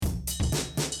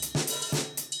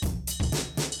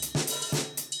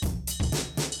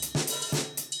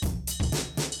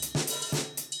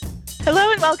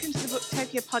Hello and welcome to the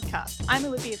Booktopia podcast. I'm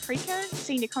Olivia Frico,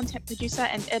 senior content producer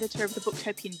and editor of the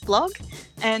Booktopian blog,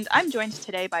 and I'm joined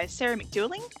today by Sarah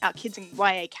McDouling, our Kids and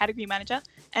YA category manager,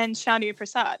 and Shanu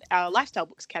Prasad, our lifestyle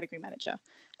books category manager.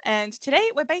 And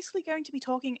today we're basically going to be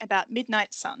talking about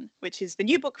Midnight Sun, which is the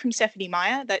new book from Stephenie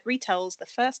Meyer that retells the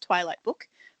first Twilight book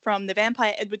from the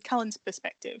vampire Edward Cullen's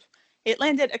perspective. It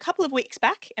landed a couple of weeks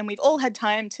back, and we've all had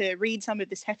time to read some of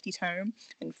this hefty tome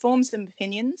and form some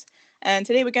opinions. And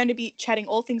today we're going to be chatting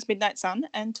all things Midnight Sun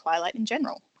and Twilight in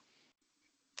general.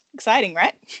 Exciting,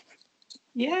 right?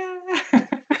 Yeah.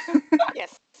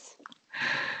 Yes.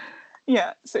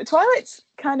 Yeah, so Twilight's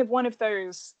kind of one of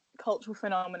those cultural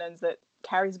phenomenons that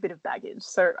carries a bit of baggage.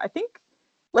 So I think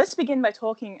let's begin by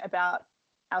talking about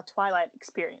our Twilight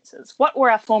experiences. What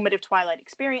were our formative Twilight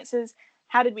experiences?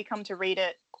 How did we come to read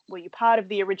it? Were you part of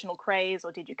the original craze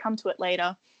or did you come to it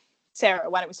later? Sarah,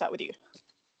 why don't we start with you?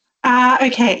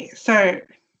 Okay, so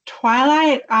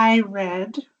Twilight I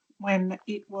read when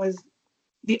it was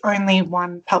the only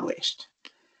one published.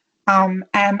 And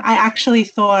I actually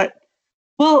thought,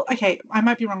 well, okay, I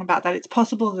might be wrong about that. It's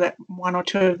possible that one or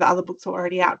two of the other books were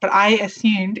already out, but I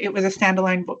assumed it was a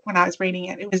standalone book when I was reading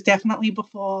it. It was definitely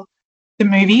before the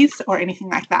movies or anything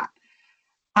like that.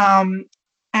 And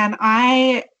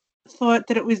I thought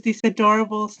that it was this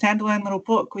adorable standalone little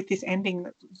book with this ending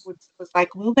that was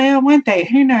like, will they or won't they?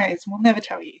 Who knows? We'll never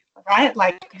tell you, right?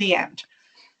 Like the end.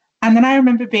 And then I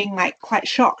remember being like quite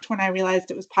shocked when I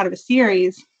realized it was part of a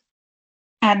series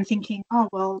and thinking, oh,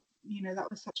 well, you know, that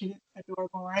was such an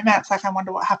adorable romance. Like, I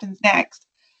wonder what happens next.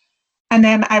 And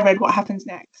then I read what happens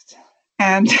next.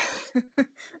 And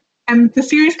and the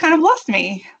series kind of lost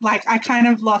me. Like, I kind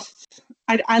of lost,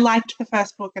 I liked the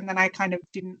first book and then I kind of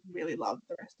didn't really love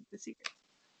the rest of the series.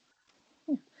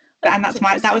 And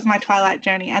that was my Twilight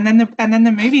journey. And then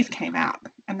the movies came out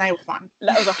and they were fun.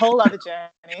 That was a whole other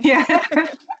journey. Yeah.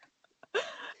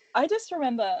 I just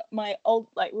remember we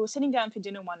were sitting down for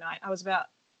dinner one night. I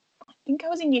think I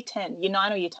was in year 10, year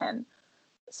 9 or year 10.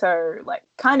 So like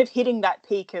kind of hitting that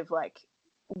peak of like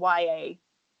YA,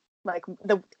 like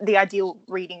the ideal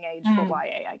reading age for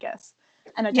YA, I guess.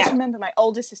 And I just remember my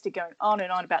older sister going on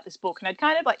and on about this book, and I'd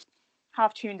kind of like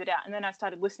half tuned it out, and then I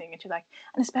started listening, and she's like,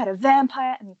 and it's about a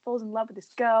vampire, and he falls in love with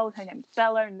this girl, her name's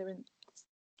Bella, and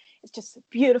it's just so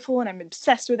beautiful, and I'm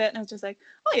obsessed with it. And I was just like,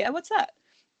 oh yeah, what's that?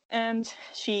 And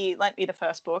she lent me the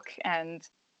first book, and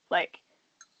like,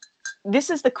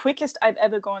 this is the quickest I've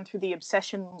ever gone through the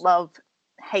obsession, love,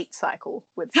 hate cycle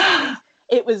with something.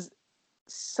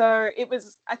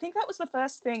 I think that was the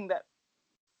first thing that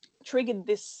triggered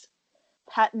this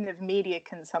pattern of media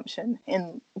consumption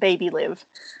in Baby Live.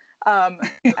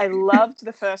 I loved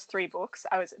the first 3 books.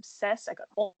 I was obsessed. I got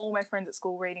all my friends at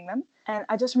school reading them. And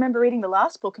I just remember reading the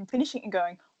last book and finishing and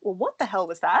going, well, what the hell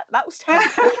was that? That was terrible.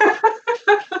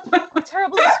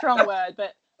 Terrible is a strong word,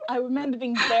 but I remember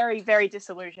being very, very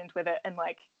disillusioned with it and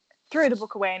like threw the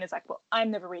book away and was like, well, I'm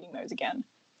never reading those again.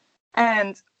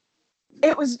 And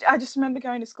I just remember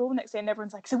going to school the next day and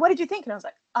everyone's like, so what did you think? And I was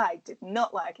like, I did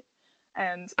not like it.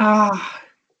 And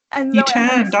you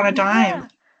turned on a dime. Yeah,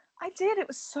 I did. It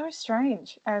was so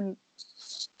strange. And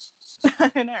I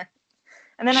don't know.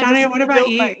 And then Shania, what about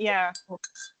you?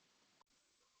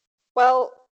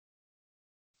 Well,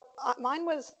 I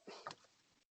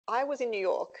was in New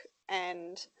York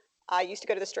and I used to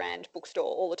go to the Strand bookstore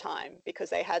all the time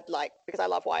because I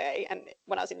love YA. And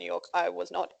when I was in New York, I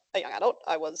was not a young adult.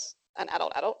 I was an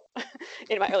adult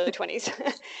in my early 20s.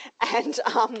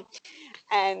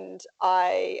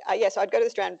 So I'd go to the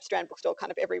Strand bookstore kind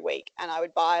of every week and I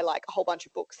would buy like a whole bunch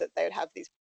of books that they would have these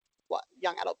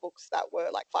young adult books that were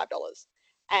like $5.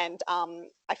 And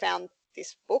I found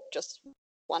this book, just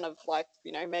one of like,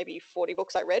 you know, maybe 40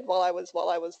 books I read while I was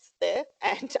there.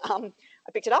 And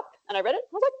I picked it up and I read it.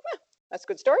 I was like, that's a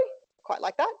good story. Quite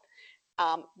like that.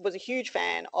 Was a huge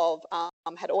fan of,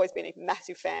 had always been a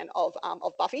massive fan of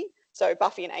Buffy. So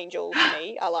Buffy and Angel to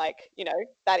me are like, you know,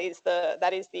 that is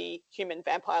the human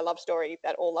vampire love story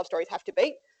that all love stories have to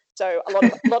be. So a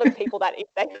lot of people that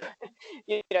they,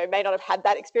 you know, may not have had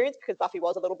that experience because Buffy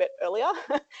was a little bit earlier.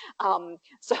 And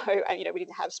you know, we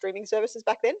didn't have streaming services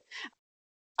back then.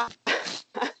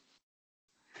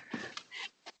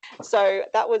 So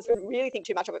that was really think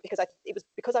too much of it because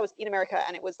I was in America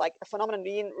and it was like the phenomenon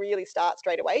didn't really start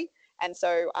straight away. And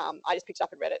so I just picked it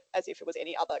up and read it as if it was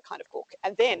any other kind of book.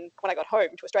 And then when I got home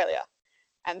to Australia,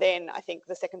 and then I think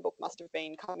the second book must have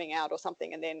been coming out or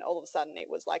something. And then all of a sudden it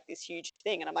was like this huge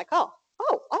thing. And I'm like, oh,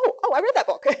 I read that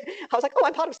book. I was like, oh,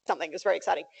 I'm part of something. It was very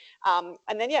exciting. And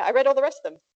then, I read all the rest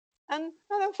of them. And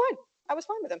no, they were fine. I was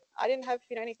fine with them. I didn't have,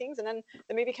 any things. And then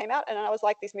the movie came out and I was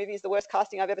like, this movie is the worst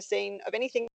casting I've ever seen of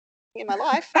anything in my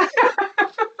life.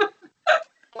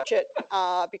 Watch it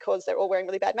because they're all wearing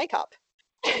really bad makeup.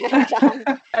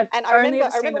 And I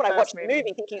remember when I watched the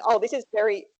movie thinking, oh, this is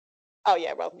very, oh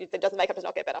yeah, well, the makeup does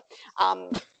not get better. I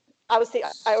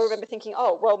remember thinking,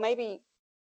 oh, well, maybe,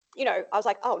 you know, I was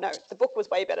like, oh no, the book was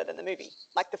way better than the movie,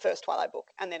 like the first Twilight book.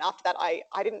 And then after that, I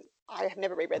have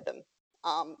never reread them.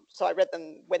 So I read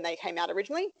them when they came out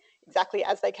originally, exactly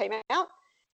as they came out.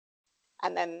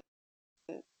 And then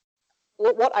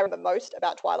what I remember most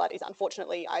about Twilight is,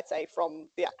 unfortunately, I'd say from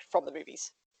the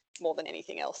movies more than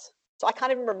anything else. So I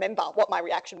can't even remember what my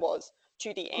reaction was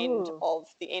to the end of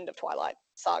Twilight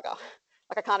Saga.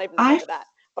 Like I can't even remember that.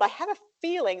 But I have a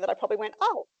feeling that I probably went,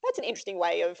 oh, that's an interesting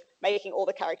way of making all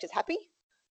the characters happy.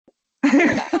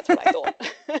 That's what I thought.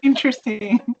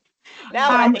 Interesting. Now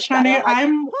I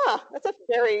think that's a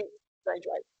very strange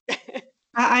way.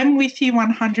 I'm with you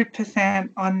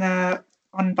 100%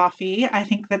 on Buffy. I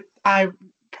think that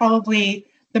probably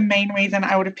the main reason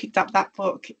I would have picked up that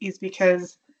book is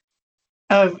because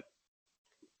of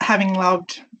having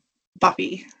loved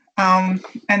Buffy and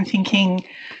thinking,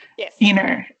 yes, you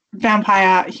know,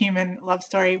 vampire human love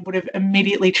story would have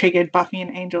immediately triggered Buffy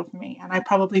and Angel for me, and I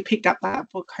probably picked up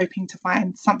that book hoping to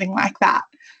find something like that.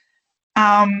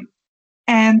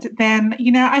 And then,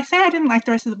 you know, I say I didn't like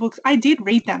the rest of the books. I did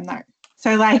read them though,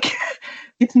 so like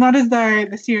it's not as though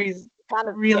the series kind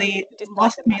of really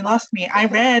lost me. I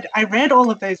read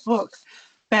all of those books,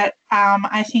 but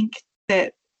I think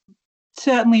that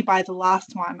certainly by the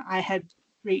last one I had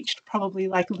reached probably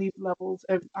like levels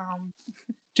of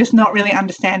just not really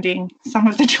understanding some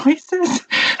of the choices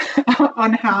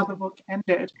on how the book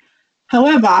ended.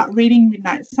 However, reading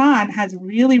Midnight Sun has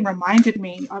really reminded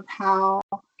me of how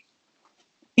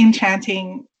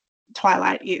enchanting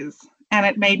Twilight is, and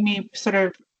it made me sort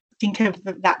of think of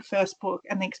that first book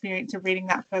and the experience of reading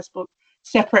that first book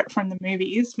separate from the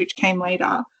movies, which came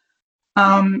later,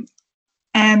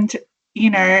 and you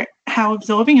know how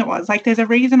absorbing it was. Like, there's a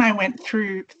reason I went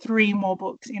through 3 more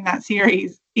books in that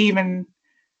series, even,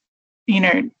 you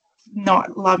know,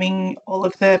 not loving all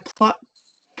of the plot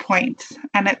points.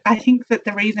 And I think that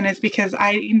the reason is because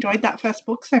I enjoyed that first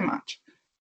book so much.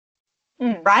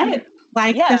 Right?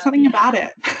 Like, there's something about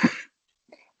it.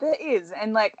 There is.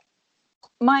 And like,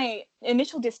 my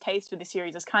initial distaste for the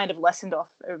series has kind of lessened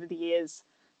off over the years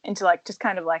into like just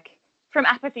kind of like from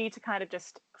apathy to kind of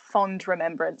just fond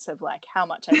remembrance of like how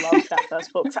much I loved that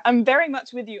first book. So I'm very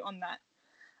much with you on that.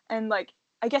 And like,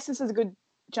 I guess this is a good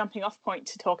jumping off point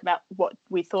to talk about what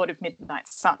we thought of Midnight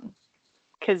Sun,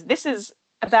 because this is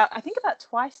about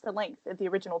twice the length of the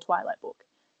original Twilight book,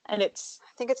 and I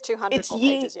think it's 200 more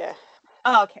pages. Yeah.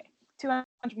 Oh, okay. 200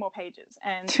 more pages,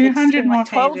 and 200 it's been more like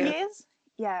 12 pages. years.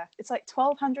 Yeah, it's like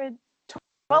 12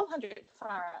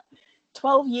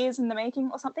 years in the making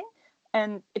or something.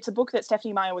 And it's a book that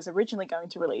Stephenie Meyer was originally going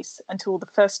to release until the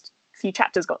first few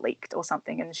chapters got leaked or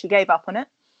something, and she gave up on it.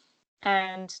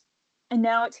 And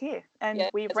now it's here, and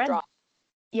we've read.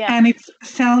 Yeah, and it's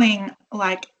selling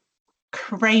like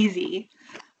crazy,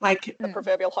 like the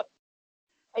proverbial hot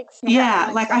cakes.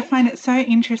 Yeah, like I find it so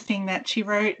interesting that she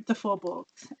wrote the 4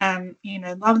 books, and you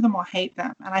know, love them or hate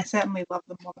them, and I certainly love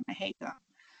them more than I hate them.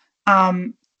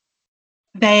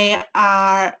 They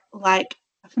are like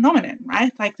a phenomenon,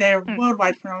 right? Like, they're a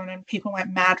worldwide phenomenon. People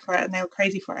went mad for it and they were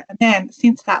crazy for it. And then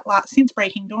since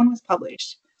Breaking Dawn was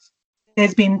published,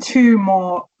 there's been 2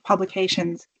 more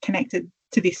publications connected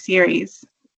to this series.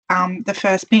 The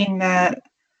first being the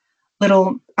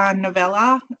little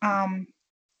novella,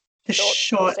 The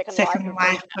Short Second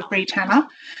Life of Bree Tanner,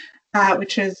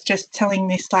 which is just telling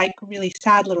this like really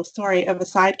sad little story of a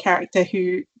side character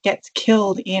who gets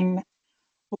killed in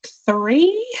book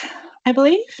 3, I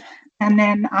believe. And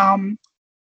then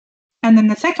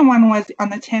the second one was on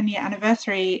the 10-year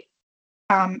anniversary.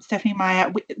 Stephenie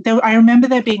Meyer, I remember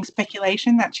there being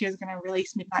speculation that she was going to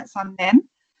release Midnight Sun then,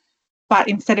 but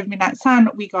instead of Midnight Sun,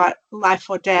 we got Life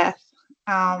or Death,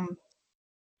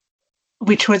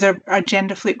 which was a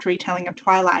gender-flipped retelling of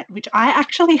Twilight, which I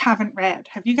actually haven't read.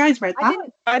 Have you guys read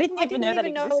that? I didn't even know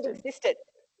it existed.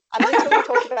 And until we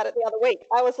talked about it the other week,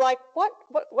 I was like, what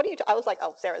are you I was like,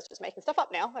 oh, Sarah's just making stuff up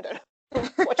now. I don't know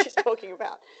what she's talking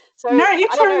about. So no,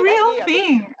 it's a real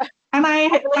thing. And I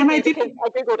didn't. I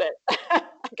googled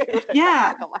it.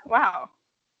 Yeah. Wow.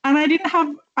 And I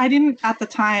didn't at the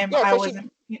time. Yeah, I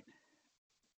wasn't.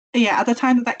 Yeah, at the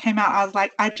time that came out, I was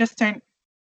like, I just didn't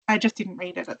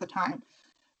read it at the time.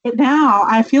 But now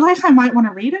I feel like I might want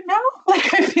to read it now.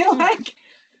 Like, I feel like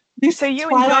this. So you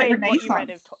Twilight enjoyed Renaissance.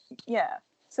 what you read of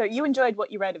So you enjoyed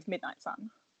what you read of Midnight Sun?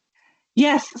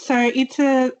 Yes. So it's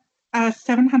a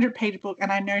 700-page book,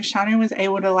 and I know Shanu was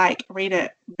able to like read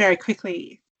it very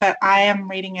quickly but I am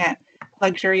reading it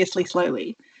luxuriously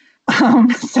slowly.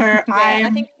 So I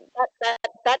think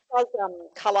that does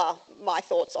colour my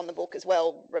thoughts on the book as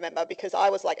well, remember, because I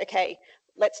was like, okay,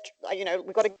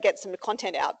 we've got to get some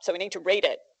content out, so we need to read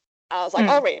it. I was like,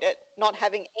 I'll read it, not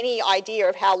having any idea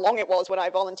of how long it was when I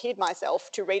volunteered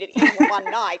myself to read it in one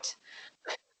night,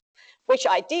 which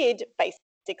I did,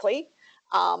 basically.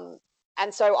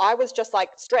 And so I was just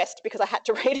like stressed because I had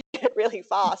to read it really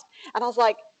fast. And I was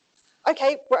like,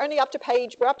 okay, we're up to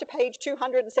page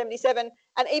 277.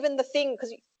 And even the thing,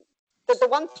 because the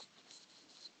one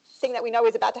thing that we know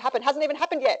is about to happen hasn't even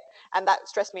happened yet. And that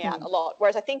stressed me out a lot.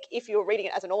 Whereas I think if you're reading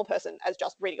it as a normal person, as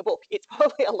just reading a book, it's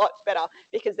probably a lot better,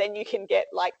 because then you can get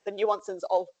like the nuances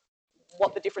of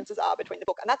what the differences are between the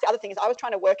book. And that's the other thing, is I was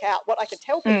trying to work out what I could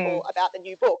tell people about the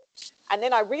new book. And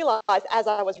then I realized as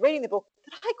I was reading the book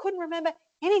that I couldn't remember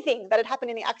anything that had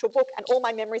happened in the actual book, and all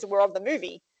my memories were of the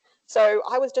movie. So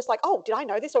I was just like, oh, did I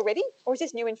know this already? Or is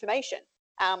this new information?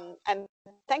 And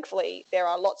thankfully, there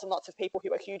are lots and lots of people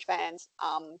who are huge fans,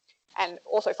 and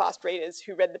also fast readers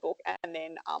who read the book and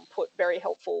then put very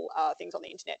helpful things on the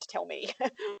internet to tell me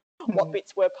what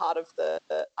bits were part of the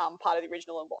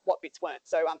original and what bits weren't.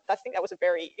 So I think that was a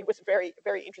very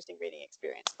interesting reading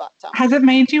experience. But has it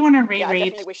made you want to reread I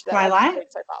definitely wish that Twilight? I'd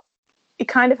read so fast. It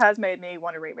kind of has made me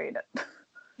want to reread it.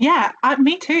 Yeah,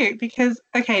 me too. Because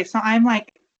so I'm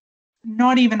like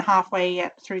not even halfway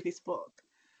yet through this book.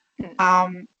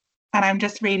 And I'm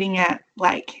just reading it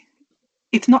like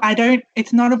it's not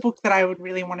a book that I would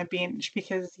really want to binge,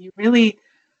 because we're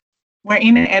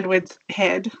in Edward's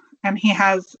head and he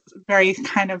has very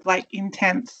kind of like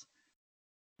intense,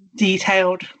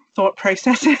 detailed thought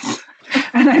processes.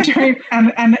 And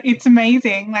and it's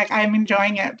amazing. Like, I'm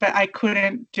enjoying it, but I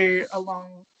couldn't do a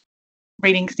long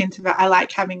reading stint of it. I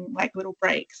like having like little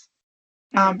breaks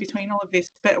between all of this.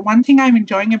 But one thing I'm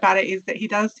enjoying about it is that he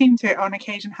does seem to, on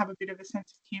occasion, have a bit of a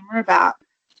sense of humor about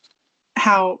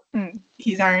how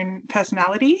his own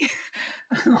personality,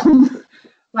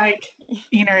 like,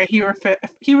 you know, he refers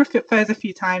a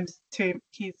few times to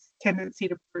his tendency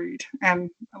to brood, and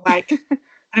like,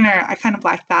 I don't know, I kind of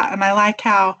like that. And I like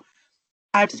how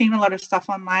I've seen a lot of stuff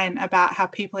online about how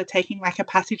people are taking like a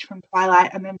passage from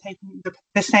Twilight and then taking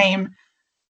the same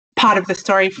part of the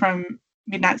story from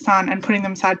Midnight Sun and putting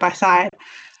them side by side,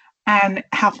 and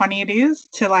how funny it is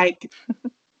to like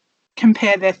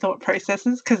compare their thought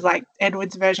processes, because like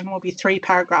Edward's version will be 3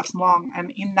 paragraphs long,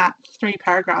 and in that 3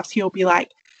 paragraphs he'll be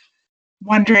like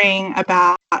wondering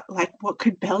about like what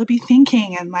could Bella be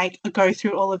thinking, and like go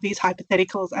through all of these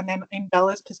hypotheticals, and then in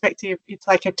Bella's perspective it's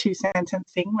like a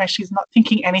 2-sentence thing where she's not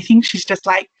thinking anything, she's just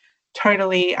like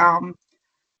totally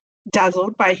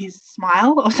dazzled by his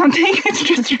smile or something. It's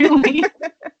just really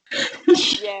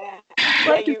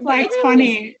it's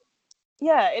funny.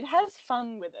 Yeah, it has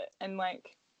fun with it, and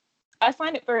like I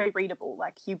find it very readable.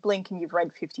 Like, you blink and you've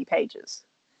read 50 pages,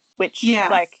 which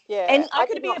and I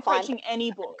could be approaching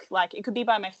any book. Like, it could be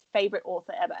by my favorite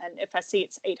author ever, and if I see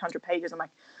it's 800 pages, I'm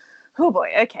like, oh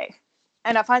boy, okay.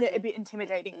 And I find it a bit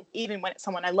intimidating, even when it's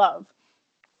someone I love.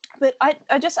 But I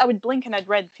would blink and I'd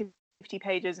read 50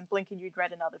 pages, and blink and you'd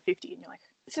read another 50, and you're like,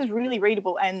 this is really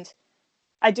readable. And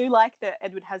I do like that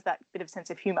Edward has that bit of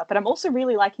sense of humor, but I'm also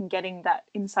really liking getting that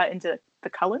insight into the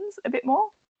Cullens a bit more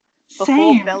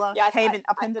before Bella came and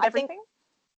upended everything.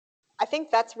 I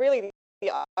think that's really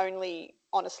the only,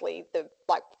 honestly, the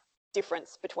like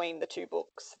difference between the two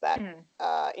books, that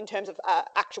in terms of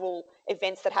actual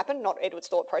events that happen, not Edward's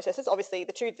thought processes. Obviously,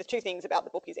 the two things about the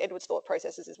book is Edward's thought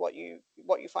processes is what you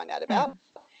find out about.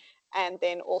 And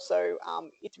then also,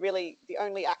 it's really the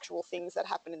only actual things that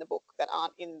happen in the book that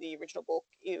aren't in the original book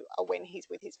are when he's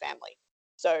with his family.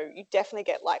 So you definitely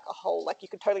get like a whole, like, you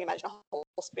could totally imagine a whole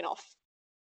spin-off.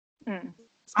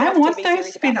 I want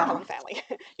those spin-offs. Family,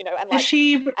 you know, and like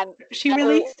she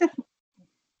released.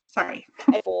 Sorry.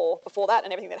 Before that,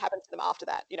 and everything that happens to them after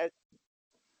that, you know.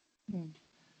 No,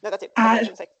 that's it. That's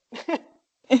what I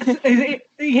say.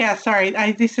 Yeah, sorry.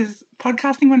 This is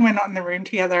podcasting when we're not in the room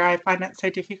together. I find it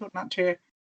so difficult not to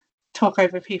talk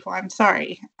over people. I'm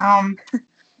sorry.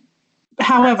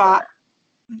 However,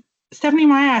 Stephenie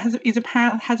Meyer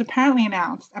has apparently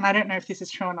announced, and I don't know if this is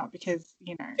true or not, because,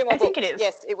 you know, I think it is.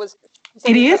 Yes, it was.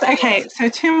 It is? Okay, so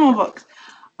 2 more books.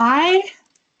 I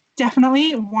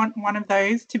definitely want one of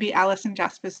those to be Alice and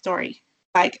Jasper's story.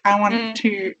 Like, I want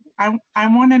to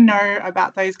know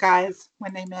about those guys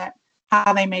when they met,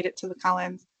 how they made it to the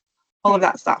Cullens, all of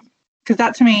that stuff, because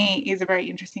that to me is a very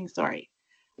interesting story.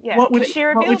 Yeah. What would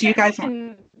you guys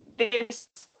want?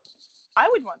 I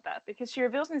would want that, because she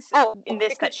reveals in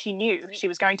this that she knew she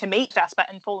was going to meet Jasper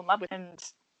and fall in love with him. And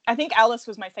I think Alice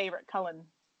was my favorite Cullen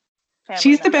family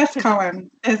She's the member best to-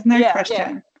 Cullen. There's no Yeah.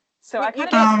 question. So I You kind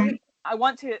can- of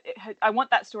I want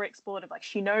that story explored of like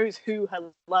she knows who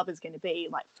her love is going to be,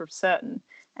 like for certain,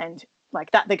 and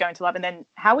like that they're going to love. And then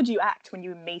how would you act when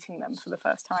you were meeting them for the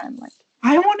first time? Like,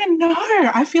 I want to know.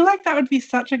 I feel like that would be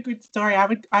such a good story. I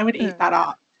would eat that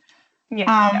up.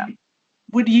 yeah.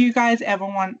 Would you guys ever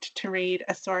want to read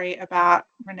a story about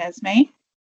Renesmee?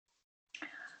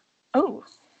 Oh,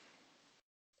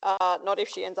 Not if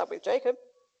she ends up with Jacob.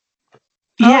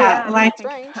 Yeah, I like,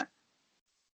 didn't think- Strange.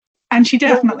 and she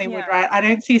definitely would, yeah. right? I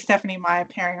don't see Stephanie Meyer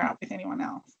pairing her up with anyone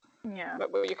else. yeah.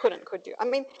 But well, you couldn't, could you? I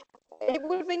mean, it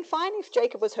would have been fine if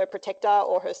Jacob was her protector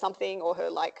or her something or her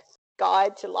like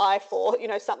guide to life or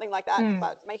something like that.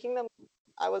 But making them,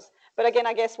 But again,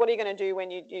 I guess what are you going to do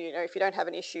when you if you don't have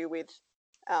an issue with,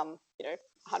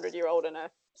 100-year-old and a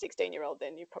 16-year-old,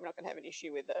 then you're probably not going to have an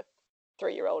issue with a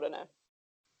 3-year-old and a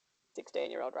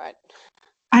 16-year-old, right?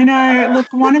 I know.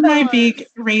 Look, one of my big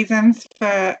reasons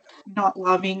for not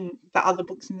loving the other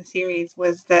books in the series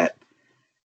was that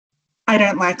I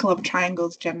don't like love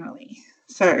triangles generally.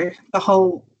 So the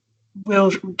whole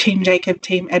Will Team Jacob,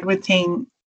 Team Edward thing,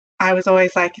 I was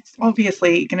always like, it's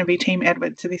obviously going to be Team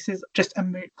Edward, so this is just a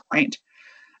moot point.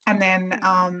 And then,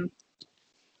 and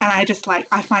I just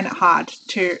I find it hard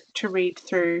to read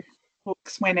through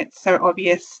books when it's so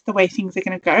obvious the way things are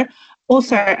going to go.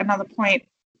 Also, another point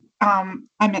I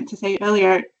meant to say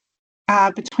earlier,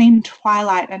 between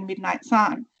Twilight and Midnight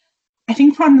Sun, I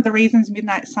think one of the reasons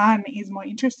Midnight Sun is more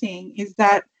interesting is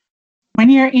that when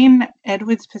you're in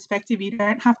Edward's perspective, you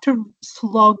don't have to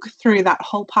slog through that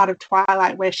whole part of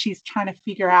Twilight where she's trying to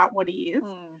figure out what he is.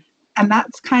 And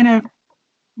that's kind of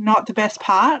not the best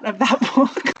part of that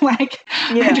book.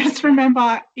 I just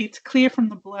remember it's clear from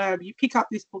the blurb, you pick up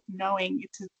this book knowing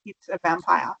it's a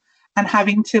vampire, and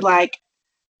having to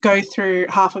go through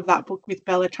half of that book with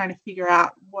Bella trying to figure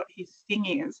out what his thing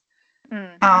is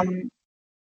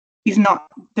not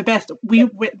the best.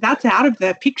 That's out of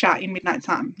the picture in Midnight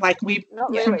Sun. Not really.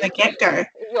 From the get-go.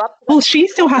 Well, she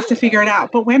still has to figure it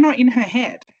out, but we're not in her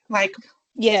head.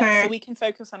 So we can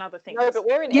focus on other things. No, but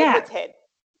we're in Edward's head.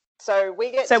 So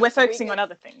we're focusing on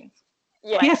other things.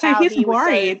 Yeah. So he's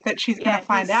worried that she's going to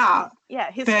find out.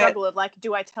 Yeah, his struggle of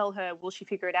do I tell her? Will she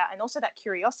figure it out? And also that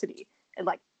curiosity. And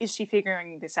is she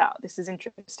figuring this out? This is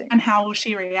interesting. And how will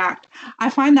she react? I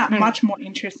find that much more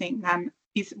interesting than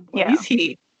is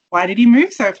he? Why did he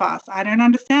move so fast? I don't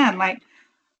understand.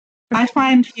 I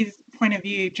find his point of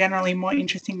view generally more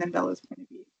interesting than Bella's point of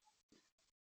view.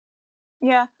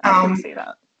 Yeah, I can see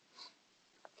that.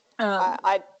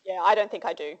 I don't think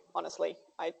I do, honestly.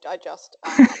 I just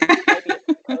maybe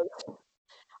it's because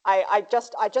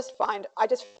I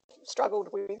just struggled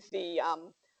with the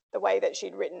way that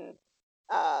she'd written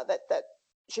that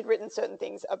she'd written certain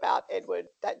things about Edward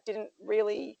that didn't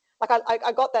really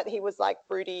I got that he was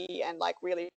broody and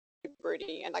really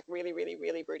broody and really really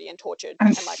really broody and tortured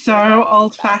and so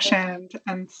old fashioned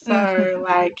and so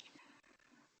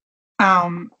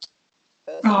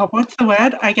what's the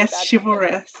word? I guess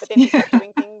chivalrous. But then he kept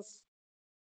doing things.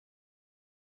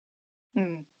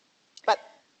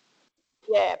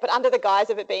 But under the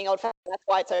guise of it being old fashioned, that's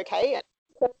why it's okay. And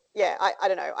I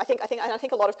don't know. I think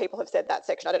a lot of people have said that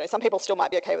section. I don't know. Some people still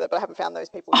might be okay with it, but I haven't found those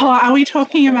people. Oh, are we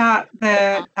talking about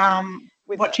the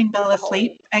watching Bella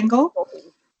sleep angle?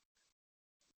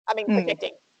 I mean,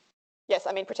 protecting. Yes,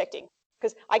 I mean protecting.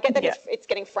 Because I get that it's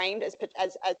getting framed as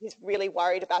he's really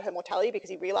worried about her mortality because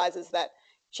he realizes that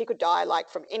she could die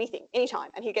from anything,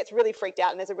 anytime, and he gets really freaked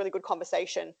out. And there's a really good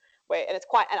conversation and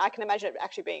I can imagine it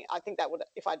actually being. I think that would,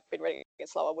 if I'd been reading it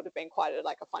slower, would have been quite a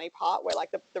funny part where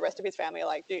the rest of his family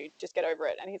are dude, just get over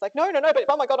it, and he's like, no, but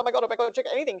oh my god,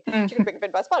 anything. She could be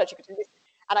bitten by a spider. She could do this,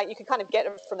 and you can kind of get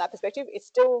it from that perspective. It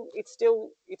still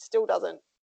doesn't.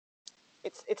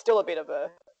 It's still a bit of a.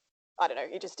 I don't know.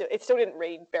 It still didn't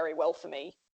read very well for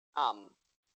me.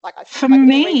 For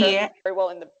me, didn't read very well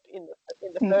in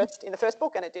the first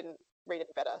book, and it didn't read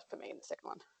it better for me in the second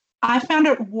one. I found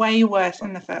it way worse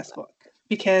in the first book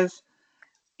because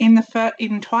in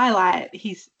Twilight,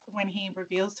 when he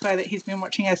reveals to her that he's been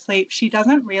watching her sleep, she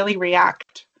doesn't really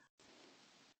react.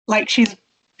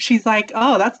 She's like,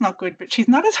 oh, that's not good, but she's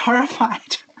not as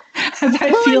horrified as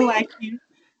I feel like you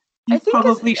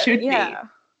probably should be.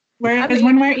 Whereas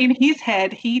when we're in his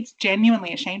head, he's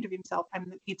genuinely ashamed of himself,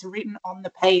 and it's written on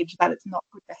the page that it's not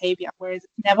good behavior, whereas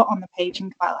it's never on the page in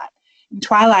Twilight. In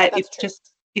Twilight,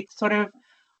 it's sort of,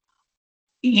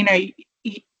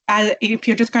 if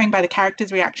you're just going by the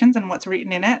characters' reactions and what's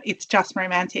written in it, it's just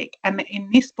romantic. And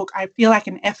in this book, I feel like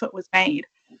an effort was made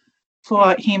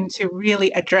for him to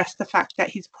really address the fact that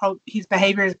his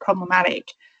behavior is problematic,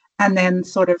 and then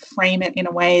sort of frame it in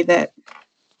a way that,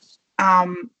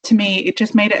 to me, it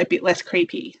just made it a bit less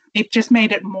creepy. It just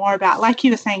made it more about, like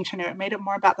you were saying, Chanu, it made it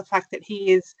more about the fact that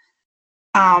he is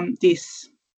this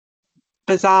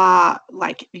bizarre,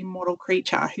 like, immortal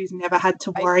creature who's never had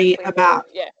to worry about.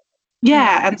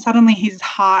 Yeah, and suddenly his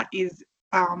heart is,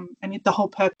 and the whole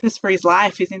purpose for his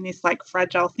life is in this, like,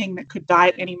 fragile thing that could die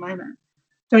at any moment.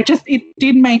 So it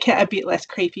did make it a bit less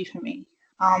creepy for me.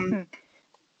 And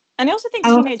I also think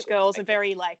teenage girls are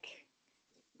very, like,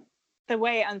 the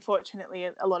way, unfortunately,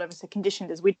 a lot of us are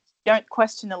conditioned is we don't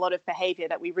question a lot of behavior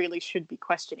that we really should be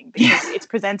questioning because it's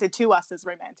presented to us as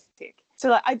romantic. So,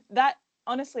 like,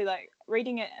 honestly, like,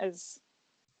 reading it as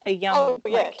a young,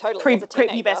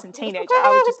 prepubescent teenager, I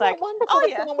was just like, oh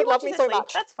yeah, someone would love me so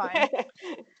much. That's fine.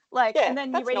 Like, and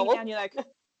then you're reading down, you're like,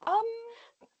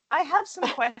 I have some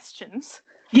questions.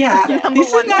 Yeah,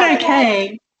 this is not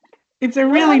okay. It's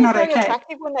really not okay.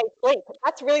 Attractive when they sleep.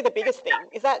 That's really the biggest thing.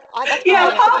 Is that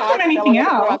apart from anything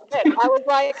else. I was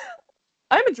like,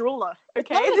 I'm a drooler.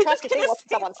 Okay, it's not attractive to see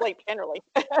someone sleep generally.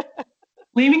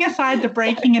 Leaving aside the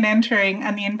breaking and entering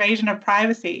and the invasion of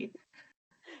privacy.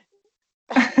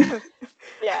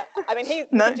 Yeah, I mean,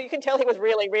 you can tell he was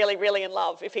really, really, really in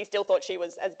love if he still thought she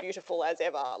was as beautiful as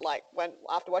ever. Like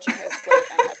after watching her sleep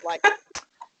and have like.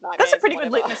 That's a pretty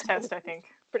good litmus test, I think.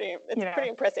 Pretty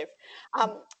impressive.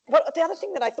 But the other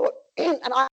thing that I thought, and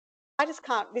I just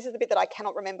can't. This is the bit that I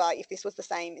cannot remember if this was the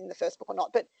same in the first book or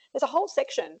not. But there's a whole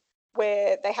section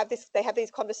where they have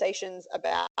these conversations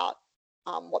about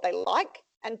what they like,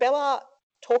 and Bella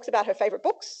talks about her favorite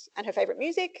books and her favorite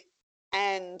music,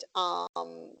 and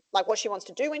like what she wants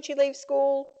to do when she leaves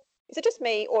school. Is it just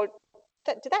me, or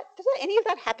does any of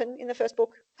that happen in the first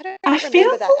book? I don't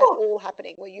remember that at all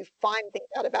happening, where you find things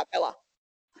out about Bella.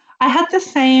 I had the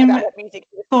same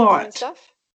thought and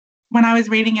stuff. When I was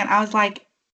reading it. I was like,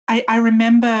 I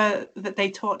remember that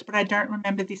they talked, but I don't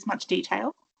remember this much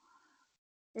detail.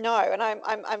 No, and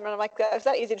I'm like,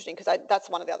 that is interesting because that's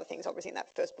one of the other things, obviously, in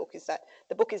that first book is that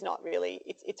the book is not really.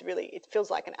 It's really, it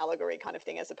feels like an allegory kind of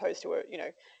thing, as opposed to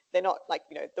they're not like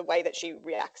the way that she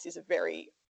reacts is a very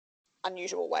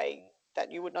unusual way that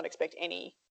you would not expect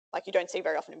like you don't see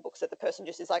very often in books, that the person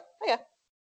just is like, oh yeah,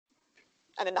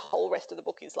 and then the whole rest of the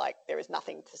book is like there is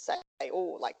nothing to say,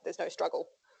 or like there's no struggle.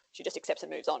 She just accepts and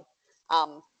moves on.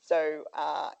 So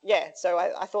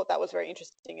I thought that was very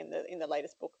interesting in the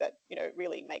latest book, that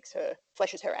really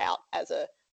fleshes her out as a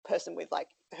person with like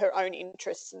her own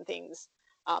interests and things,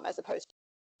 as opposed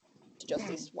to just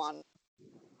this one.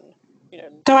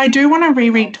 So I do want to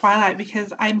reread Twilight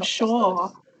because I'm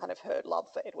sure kind of her love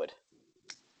for Edward.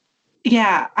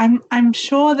 Yeah, I'm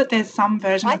sure that there's some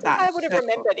version of that. I would have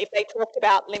remembered if they talked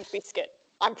about Limp Bizkit.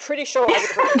 I'm pretty sure I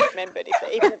would have remembered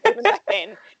even back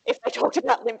then, if they talked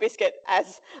about Limp Bizkit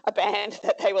as a band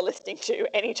that they were listening to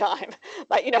anytime.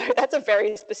 Like, that's a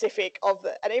very specific and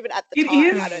even at the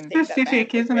time, I don't think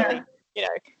specific, isn't really,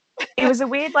 it? It was a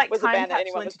weird like time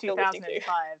capsule into 2005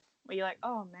 where you're like,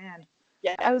 oh man,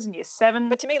 yeah, I was in year 7.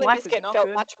 But to me, Limp Bizkit felt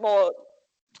much more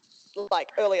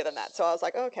like earlier than that, so I was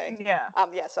like, okay,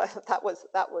 so that was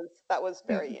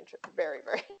very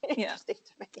very interesting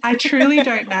to me. I truly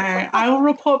don't know. I will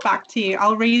report back to you.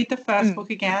 I'll read the first book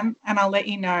again and I'll let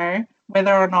you know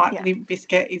whether or not Limp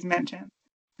Bizkit is mentioned.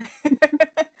 Please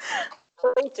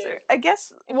do. So I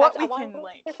guess what we can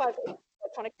if I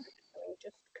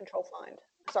just control find.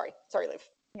 Sorry, Liv.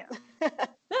 Yeah.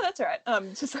 No, that's all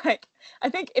right. Just like, I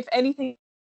think if anything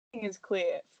is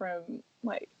clear from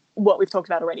like what we've talked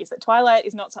about already, is that Twilight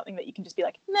is not something that you can just be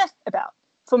like meh about.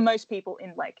 For most people,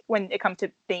 in like when it comes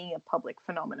to being a public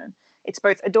phenomenon, it's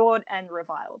both adored and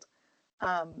reviled.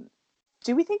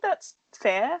 Do we think that's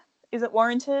fair? Is it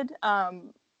warranted?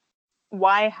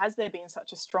 Why has there been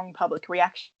such a strong public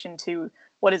reaction to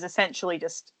what is essentially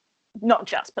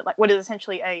but like what is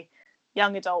essentially a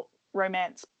young adult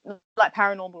romance, like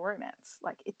paranormal romance?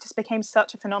 Like, it just became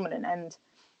such a phenomenon, and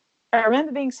I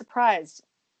remember being surprised,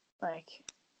 like.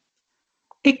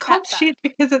 It cops shit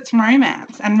because it's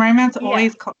romance, and romance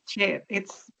always cops shit.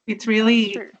 It's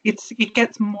really it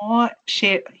gets more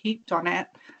shit heaped on it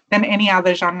than any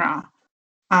other genre.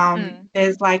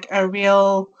 There's like a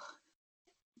real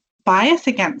bias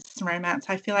against romance.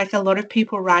 I feel like a lot of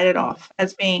people write it off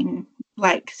as being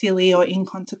like silly or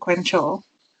inconsequential.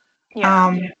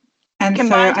 Yeah. And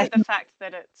combined with the fact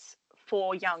that it's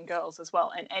for young girls as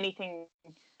well, and anything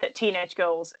that teenage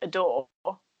girls adore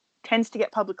tends to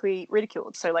get publicly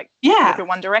ridiculed. So like, look at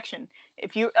One Direction.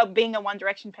 If you are being a One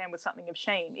Direction fan was something of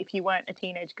shame if you weren't a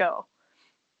teenage girl.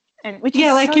 And which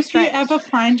is like so if strange. you ever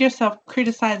find yourself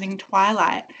criticizing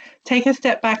Twilight, take a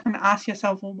step back and ask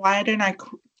yourself, well, why don't I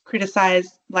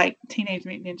criticize like Teenage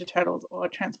Mutant Ninja Turtles or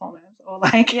Transformers or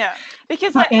like Yeah,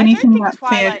 because not like I don't anything think that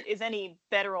Twilight is any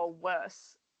better or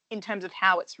worse in terms of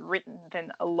how it's written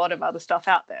than a lot of other stuff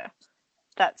out there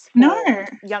that's for no,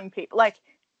 young people. Like,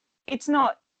 it's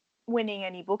not winning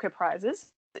any Booker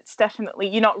prizes. It's definitely,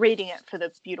 you're not reading it for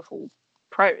the beautiful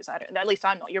prose. At least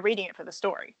I'm not. You're reading it for the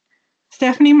story.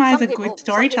 Stephanie Meyer's Some a good people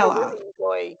storyteller. really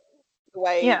enjoy the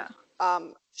way Yeah.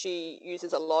 she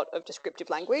uses a lot of descriptive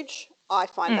language. I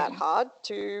find that hard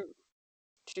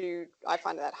I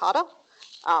find that harder.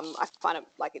 I find it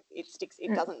like it sticks.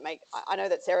 It doesn't make. I know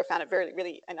that Sarah found it very,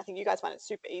 really, and I think you guys find it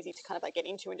super easy to kind of like get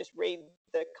into and just read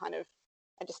the kind of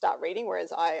and just start reading.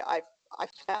 Whereas I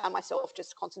found myself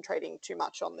just concentrating too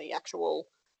much on the actual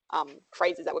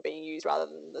phrases that were being used rather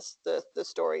than the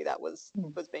story that was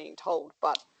being told.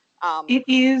 But It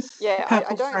is yeah, I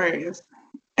purple don't. prose.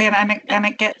 And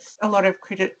it gets a lot of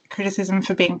criticism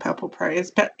for being purple prose,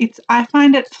 but I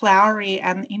find it flowery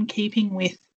and in keeping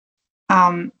with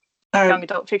young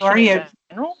adult fiction story in of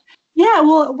general. yeah,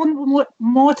 well,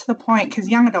 more to the point, because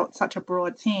young adult's such a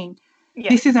broad thing. Yeah.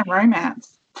 This is a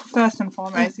romance. First and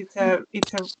foremost, it's a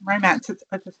romance. It's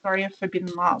a story of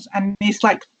forbidden love, and this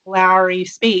like flowery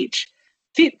speech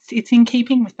fits. It's in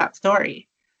keeping with that story.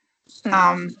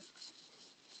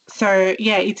 So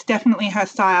yeah, it's definitely her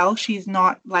style. She's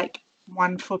not like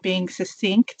one for being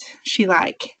succinct. She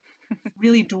like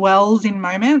really dwells in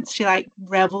moments. She like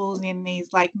revels in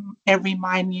these like every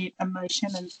minute emotion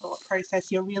and thought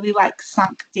process. You're really like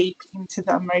sunk deep into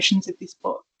the emotions of this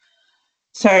book.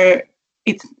 So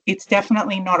it's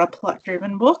definitely not a plot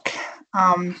driven book.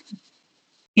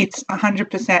 It's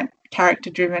 100% character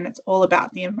driven. It's all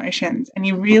about the emotions, and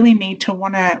you really need to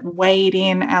want to wade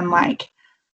in and like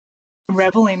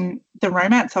revel in the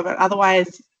romance of it.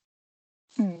 Otherwise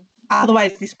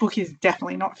this book is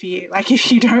definitely not for you. Like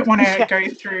if you don't want to go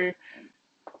through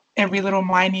every little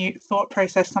minute thought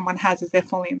process someone has as they're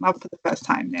falling in love for the first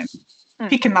time, then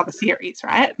pick another series,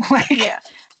 right? Yeah.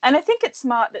 And I think it's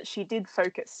smart that she did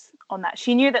focus on that.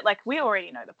 She knew that like we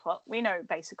already know the plot. We know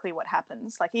basically what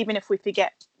happens. Like even if we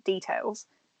forget details,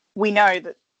 we know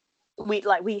that we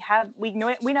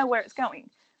know where it's going.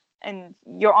 And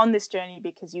you're on this journey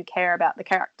because you care about the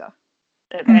character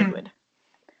of Edward.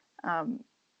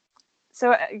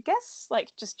 So I guess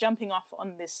like just jumping off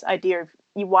on this idea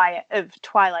of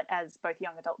Twilight as both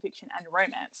young adult fiction and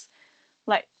romance,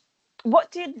 like what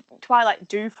did Twilight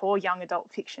do for young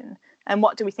adult fiction, and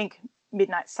what do we think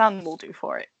Midnight Sun will do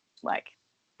for it? Like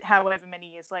however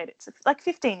many years later, it's like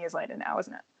 15 years later now,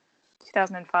 isn't it?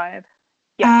 2005.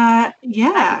 Yeah.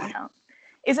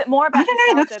 Is it more about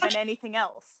nostalgia than anything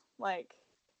else? Like,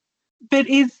 but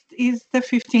is the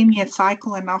 15-year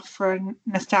cycle enough for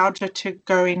nostalgia to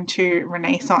go into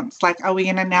Renaissance? Like, are we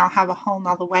going to now have a whole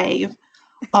nother wave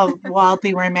of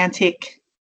wildly romantic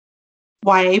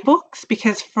YA books?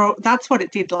 Because that's what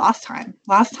it did last time.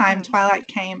 Last time Twilight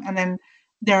came, and then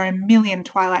there are a million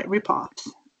Twilight ripoffs,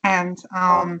 and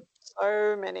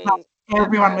so many.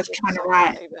 Everyone was trying to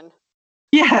write.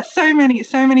 Yeah, so many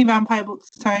vampire books,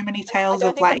 so many tales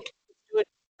of like.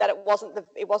 That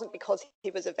it wasn't because he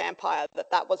was a vampire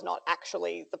that was not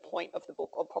actually the point of the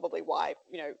book, or probably why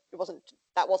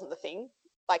that wasn't the thing.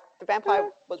 Like the vampire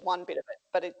was one bit of it,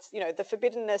 but it's the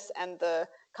forbiddenness and the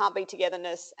can't be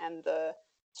togetherness and the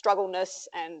struggleness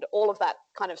and all of that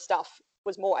kind of stuff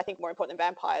was more important than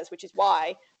vampires, which is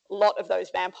why a lot of those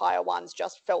vampire ones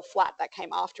just fell flat that came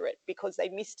after it, because they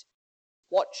missed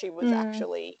what she was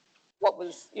actually, what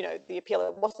was the appeal.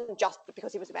 It wasn't just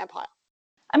because he was a vampire.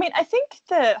 I mean, I think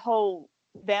the whole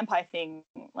vampire thing,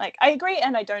 like, I agree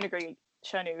and I don't agree,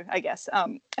 Shanu, I guess. I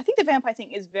think the vampire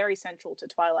thing is very central to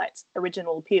Twilight's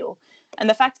original appeal. And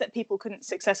the fact that people couldn't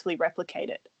successfully replicate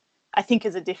it, I think,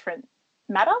 is a different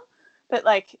matter. But,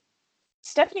 like,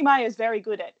 Stephanie Meyer is very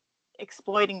good at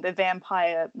exploiting the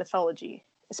vampire mythology,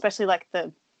 especially, like,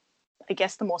 the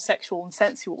more sexual and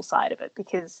sensual side of it,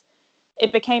 because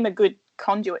it became a good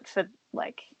conduit for,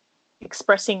 like,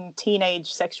 expressing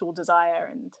teenage sexual desire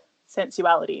and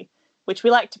sensuality, which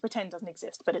we like to pretend doesn't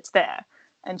exist, but it's there.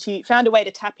 And she found a way to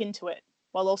tap into it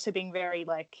while also being very,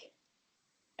 like,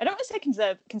 I don't want to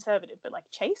say conservative, but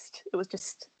like chaste. It was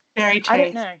just very chaste. I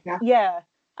don't know. Yeah.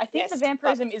 I think Yes, the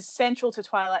vampirism is central to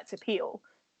Twilight's appeal,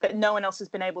 but no one else has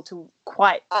been able to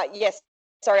quite. Yes.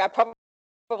 Sorry, I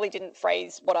probably didn't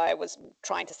phrase what I was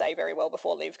trying to say very well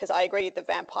before, Liv, because I agree the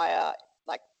vampire,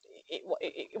 like,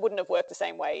 it wouldn't have worked the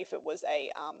same way if it was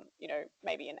a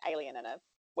maybe an alien and a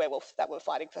werewolf that were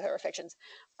fighting for her affections.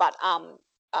 But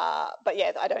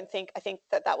yeah, I think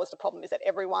that was the problem, is that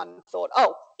everyone thought,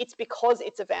 oh, it's because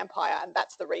it's a vampire and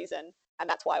that's the reason, and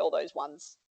that's why all those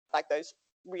ones, like those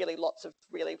really lots of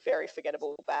really very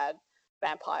forgettable bad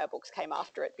vampire books came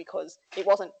after it, because it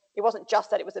wasn't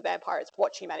just that it was a vampire, it's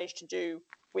what she managed to do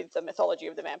with the mythology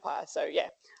of the vampire. So yeah,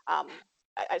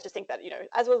 I just think that,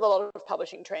 as with a lot of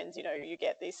publishing trends, you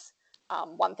get this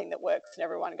one thing that works and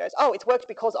everyone goes, oh, it's worked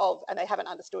because of, and they haven't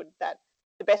understood that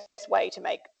the best way to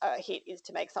make a hit is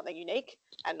to make something unique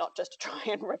and not just to try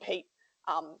and repeat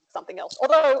something else.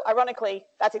 Although, ironically,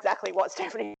 that's exactly what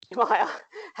Stephenie Meyer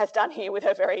has done here with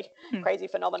her very crazy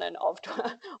phenomenon of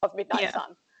Midnight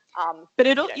Sun. But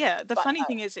the funny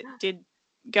thing is, it did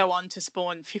go on to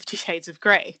spawn 50 Shades of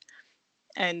Grey,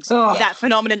 and that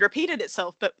phenomenon repeated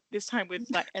itself, but this time with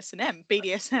like S&M,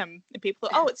 BDSM, and people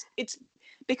thought, it's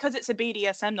because it's a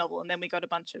BDSM novel, and then we got a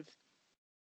bunch of,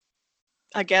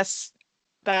 I guess,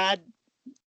 bad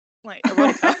like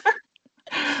erotica.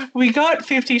 We got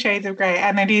 50 Shades of Grey,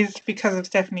 and it is because of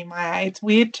Stephenie Meyer. It's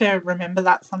weird to remember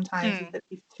that sometimes, that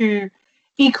these two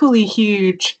equally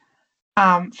huge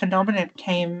phenomenon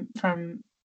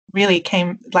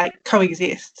like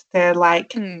coexist. They're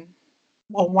like,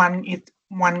 well, one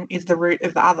is the root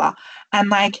of the other, and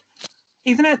like,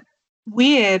 isn't it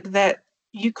weird that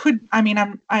you could? I mean,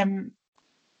 I'm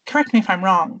correct me if I'm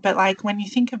wrong, but like when you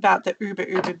think about the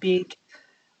uber big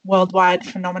worldwide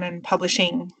phenomenon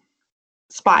publishing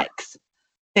spikes,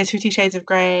 there's 50 Shades of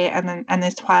Grey, and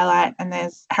there's Twilight, and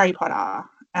there's Harry Potter,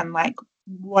 and like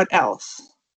what else?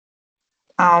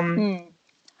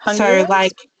 So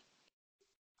like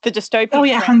the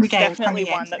dystopian Hunger Games, definitely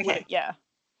one that would,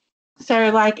 So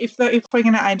like if we're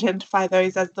going to identify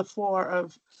those as the four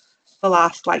of the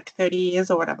last like 30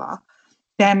 years or whatever,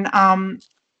 then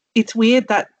it's weird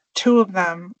that two of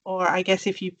them, or I guess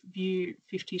if you view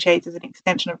 50 Shades as an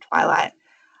extension of Twilight,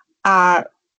 are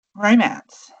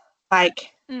romance.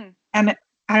 Like, and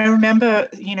I remember,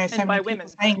 so many people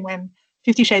saying when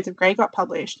 50 Shades of Grey got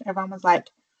published, everyone was like,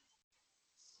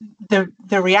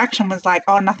 the reaction was like,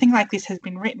 oh, nothing like this has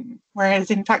been written. Whereas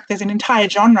in fact, there's an entire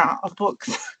genre of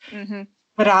books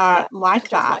that are like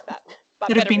that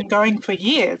have been going for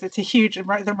years. It's a huge,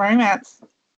 the romance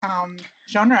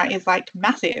genre is like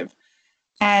massive,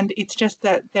 and it's just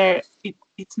that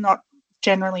it's not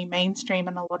generally mainstream,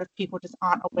 and a lot of people just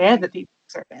aren't aware that these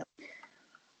books are available.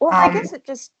 Well, I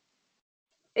guess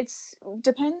it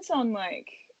depends on like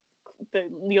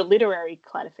your literary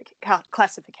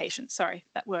classification. Sorry,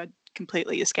 that word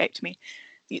completely escaped me.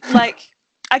 Like,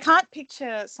 I can't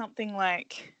picture something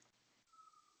like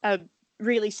a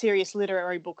really serious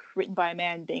literary book written by a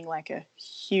man being like a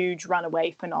huge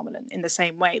runaway phenomenon in the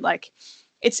same way. Like,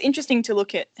 it's interesting to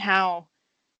look at how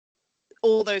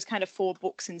all those kind of 4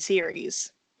 books and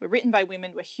series were written by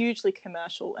women, were hugely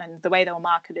commercial, and the way they were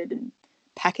marketed and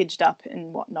packaged up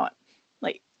and whatnot.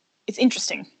 Like, it's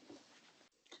interesting.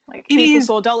 Like, people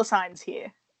saw dollar signs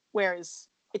here, whereas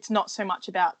it's not so much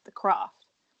about the craft.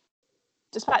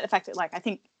 Despite the fact that, like, I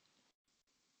think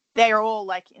they are all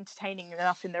like entertaining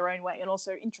enough in their own way and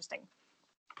also interesting.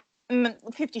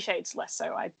 50 Shades less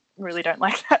so. I really don't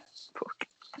like that book.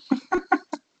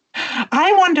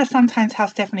 I wonder sometimes how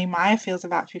Stephenie Meyer feels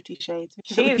about 50 Shades.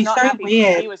 She is not happy.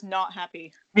 Weird. She was not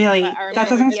happy. Really? That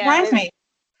doesn't surprise me.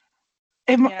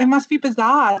 It must be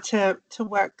bizarre to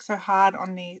work so hard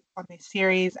on this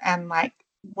series and like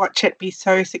watch it be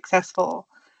so successful,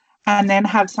 and then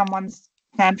have someone's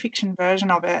fan fiction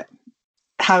version of it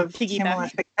have similar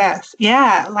success.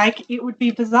 Yeah, like it would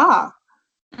be bizarre.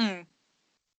 But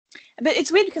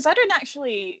it's weird because I don't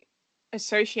actually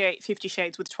associate 50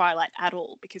 Shades with Twilight at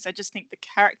all, because I just think the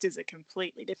characters are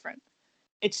completely different.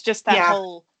 It's just that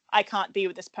whole I can't be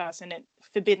with this person and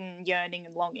forbidden yearning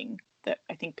and longing that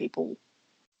I think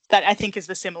is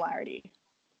the similarity.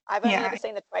 I've only ever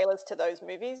seen the trailers to those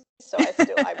movies, so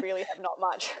I really have not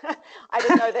much. I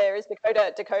just know there is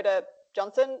Dakota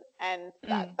Johnson and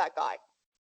that guy.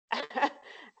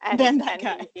 and then that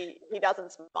guy. He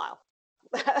doesn't smile.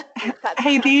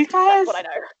 Hey, do you guys? That's what I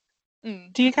know.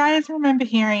 Do you guys remember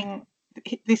hearing?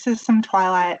 This is some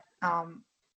Twilight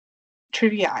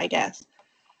trivia, I guess,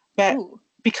 but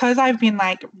because I've been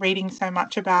like reading so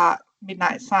much about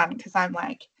Midnight Sun, because I'm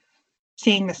like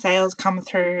seeing the sales come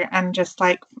through and just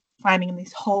like finding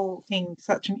this whole thing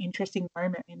such an interesting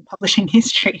moment in publishing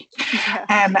history,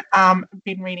 and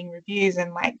been reading reviews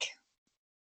and like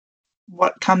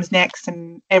what comes next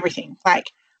and everything.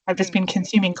 Like, I've just been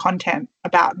consuming content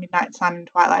about Midnight Sun and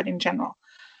Twilight in general.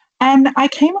 And I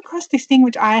came across this thing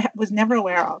which I was never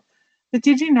aware of. But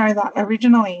did you know that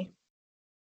originally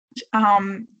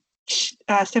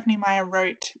Stephenie Meyer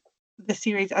wrote the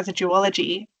series as a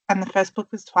duology, and the first book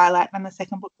was Twilight and the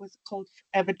second book was called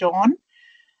Forever Dawn,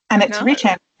 and it's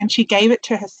written, and she gave it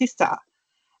to her sister.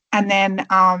 And then,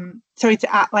 so it's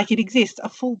like it exists. A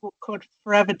full book called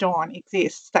Forever Dawn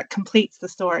exists that completes the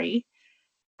story.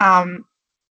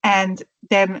 And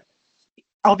then,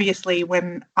 obviously,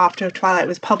 when after Twilight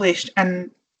was published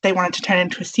and they wanted to turn it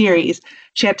into a series,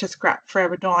 she had to scrap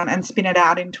Forever Dawn and spin it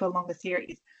out into a longer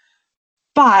series.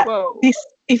 But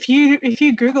if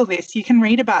you Google this, you can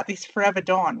read about this Forever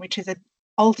Dawn, which is an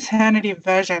alternative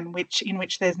version in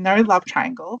which there's no love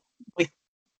triangle with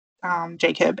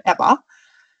Jacob ever.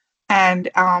 And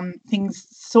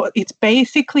it's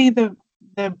basically the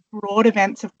broad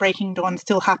events of Breaking Dawn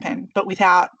still happen, but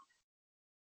without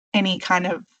any kind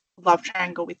of love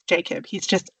triangle with Jacob. He's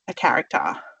just a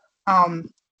character.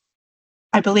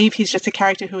 I believe he's just a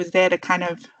character who is there to kind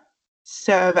of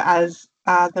serve as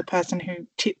the person who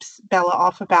tips Bella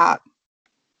off about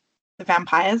the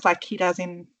vampires, like he does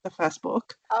in the first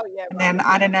book. Oh yeah. And then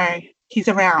I don't know, he's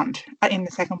around in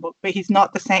the second book, but he's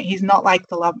not the same. He's not like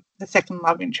the second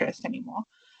love interest anymore.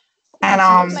 And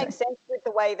it makes sense with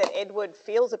the way that Edward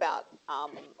feels about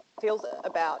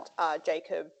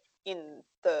Jacob in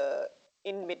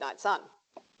Midnight Sun.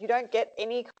 You don't get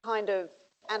any kind of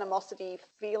animosity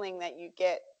feeling that you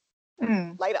get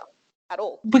later at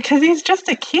all. Because he's just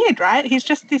a kid, right? He's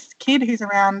just this kid who's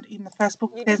around in the first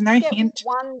book. There's no hint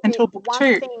until book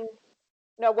 2.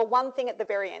 One thing at the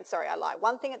very end. Sorry, I lie.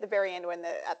 One thing at the very end when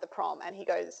they're at the prom, and he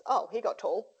goes, "Oh, he got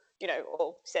tall,"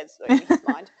 or says in his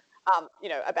mind,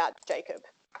 about Jacob.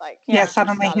 Like,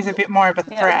 suddenly he's a bit more of a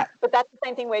threat. But that's the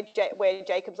same thing where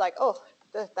Jacob's like, "Oh,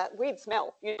 that weird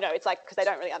smell." It's like because they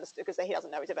don't really understand because he doesn't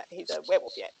know he's a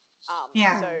werewolf yet.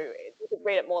 So you could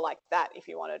read it more like that if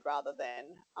you wanted, rather than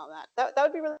that. That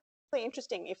would be really, really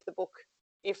interesting if the book,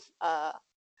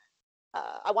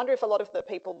 I wonder if a lot of the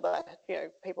people that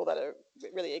are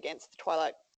really against the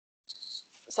Twilight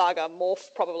saga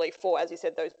morph probably for, as you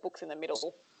said, those books in the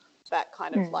middle that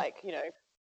kind of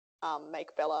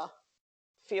make Bella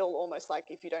feel almost like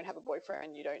if you don't have a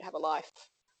boyfriend, you don't have a life,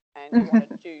 and you want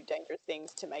to do dangerous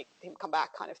things to make him come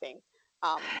back, kind of thing.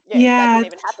 That didn't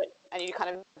even happen, and you kind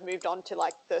of moved on to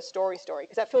like the story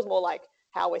because that feels more like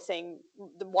how we're seeing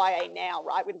the YA now,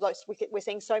 right? We're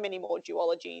seeing so many more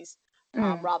duologies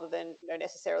rather than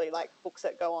necessarily like books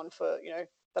that go on for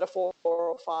that are 4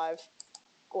 or 5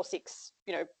 or 6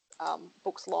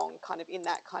 books long, kind of in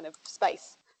that kind of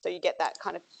space. So you get that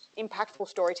kind of impactful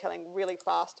storytelling really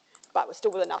fast, but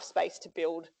still with enough space to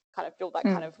build that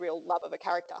kind of real love of a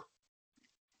character.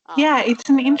 It's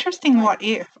an interesting what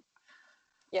if.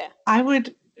 Yeah. I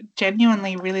would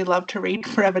genuinely really love to read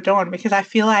Forever Dawn because I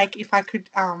feel like if I could,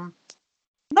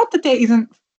 not that there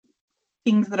isn't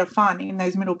things that are fun in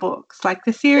those middle books, like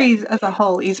the series as a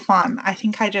whole is fun. I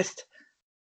think I just,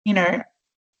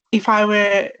 if I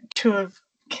were to have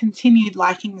continued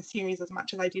liking the series as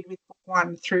much as I did with book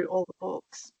 1 through all the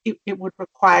books, it would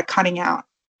require cutting out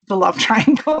the love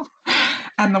triangle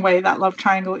and the way that love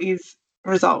triangle is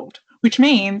resolved, which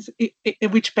means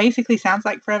which basically sounds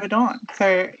like Forever Dawn.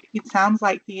 So it sounds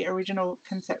like the original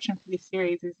conception for this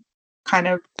series is kind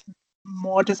of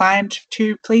more designed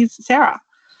to please Sarah.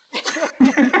 And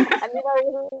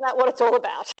isn't that what it's all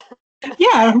about?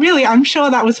 Yeah, really, I'm sure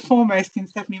that was foremost in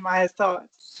Stephenie Meyer's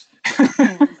thoughts.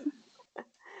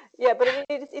 Yeah, but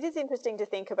it is interesting to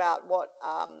think about what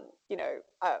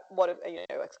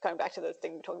going back to the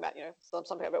thing we're talking about,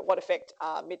 something about what effect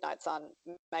Midnight Sun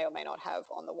may or may not have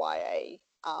on the YA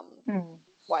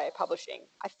publishing.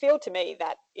 I feel to me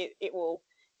that it will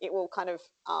kind of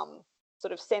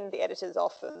sort of send the editors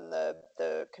off and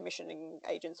the commissioning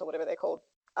agents or whatever they're called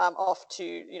off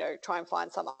to try and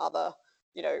find some other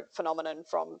phenomenon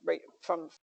from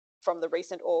the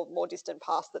recent or more distant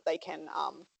past that they can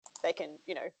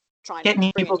try and get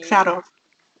new books out of,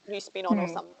 new spin on or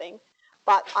something.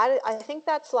 But I think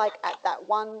that's like at that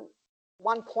one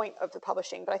point of the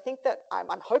publishing. But I think that I'm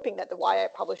hoping that the YA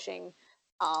publishing,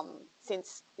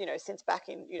 since back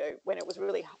in when it was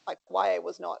really like YA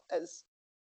was not as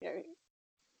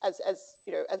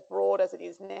as broad as it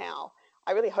is now.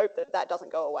 I really hope that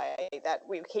doesn't go away. That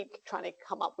we keep trying to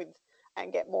come up with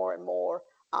and get more and more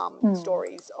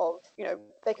stories of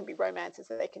they can be romances,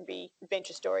 they can be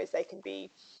adventure stories, they can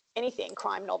be anything,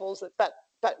 crime novels, but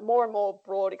more and more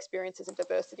broad experiences and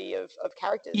diversity of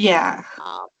characters. Yeah.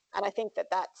 And I think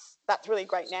that's really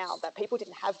great now that people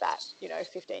didn't have that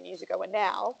 15 years ago, and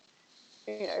now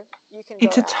you can.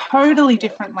 It's a totally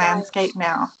different landscape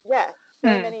now. Yeah, so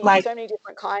many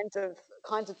different kinds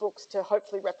of books to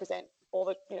hopefully represent all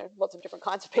the lots of different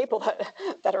kinds of people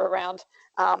that are around.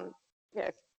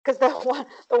 Because the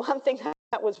one thing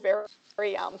was very,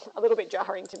 a little bit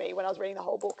jarring to me when I was reading the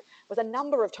whole book was a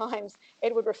number of times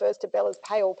Edward refers to Bella's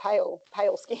pale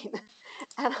skin.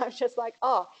 And I was just like,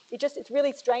 oh, it's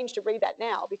really strange to read that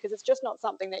now because it's just not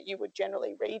something that you would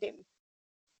generally read in,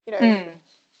 in a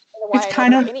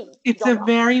way. It's a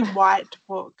very white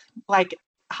book. Like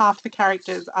half the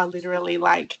characters are literally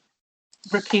like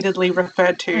repeatedly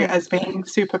referred to as being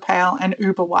super pale and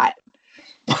uber white.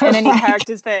 And any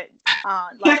characters that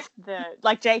aren't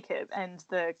like Jacob and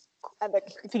the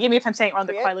forgive me if I'm saying it wrong,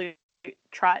 the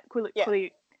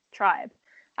Quileute tribe,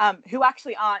 who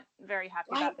actually aren't very happy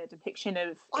about their depiction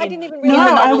of. I didn't even realize.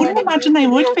 No, I wouldn't imagine they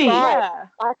would be. Yeah.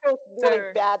 I felt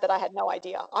really bad that I had no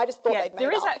idea. I just thought they'd made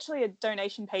there is actually a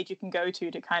donation page you can go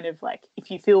to kind of like if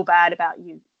you feel bad about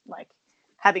you like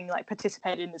having like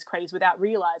participated in this craze without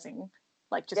realizing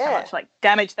like just how much like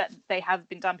damage that they have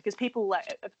been done because people like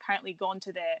have apparently gone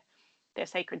to their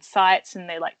sacred sites and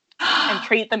they like and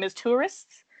treat them as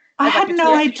tourists. I had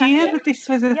no idea that this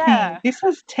was a thing. This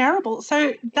was terrible.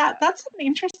 So that's an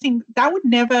interesting. That would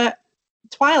never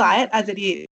Twilight as it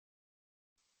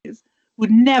is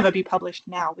would never be published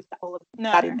now with all of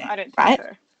that in there. I don't think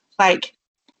so. Like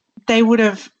they would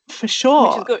have for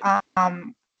sure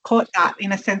caught that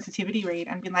in a sensitivity read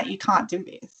and been like, you can't do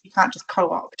this. You can't just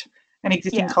co-opt an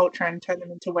existing culture and turn them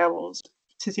into werewolves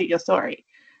to suit your story.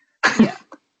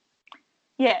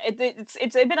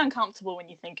 It's a bit uncomfortable when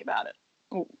you think about it.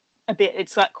 A bit,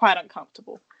 it's like quite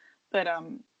uncomfortable. But I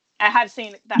have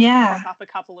seen that pop up a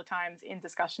couple of times in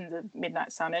discussions of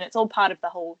Midnight Sun, and it's all part of the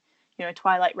whole,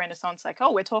 Twilight Renaissance. Like,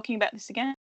 oh, we're talking about this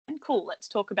again. Cool, let's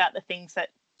talk about the things that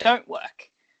don't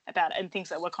work about it and things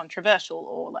that were controversial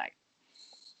or like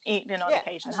even on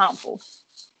occasion harmful.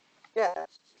 Yeah.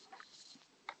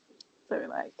 So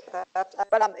like,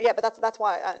 but that's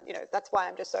why that's why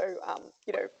I'm just so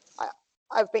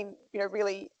I've been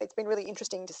really it's been really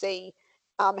interesting to see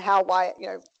how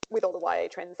with all the YA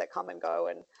trends that come and go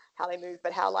and how they move,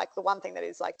 but how like the one thing that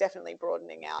is like definitely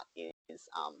broadening out is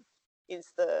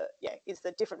the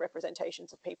different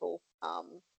representations of people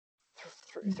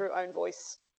through own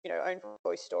voice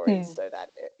stories, so that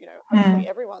hopefully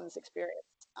everyone's experience,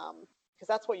 because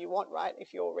that's what you want, right?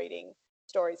 If you're reading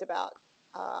stories about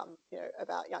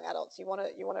about young adults, you want to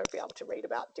be able to read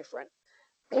about different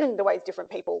the ways different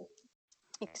people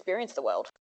experience the world.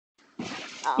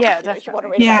 Definitely. If you want to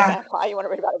read about a vampire, you want to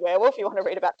read about a werewolf, you want to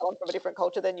read about someone from a different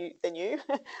culture than you.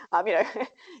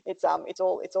 It's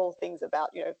all things about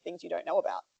things you don't know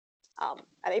about.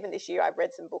 And even this year, I've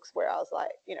read some books where I was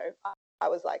like, I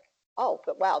was like, oh,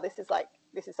 but wow, this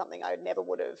is something I never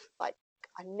would have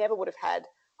had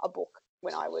a book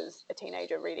when I was a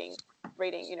teenager reading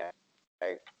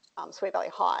Sweet Valley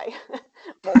High,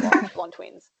 more blonde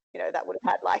twins. That would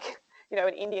have had like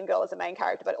an Indian girl as a main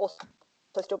character, but also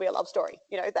still be a love story.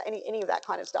 That any of that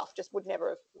kind of stuff just would never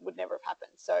have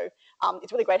happened. So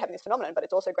it's really great having this phenomenon, but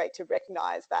it's also great to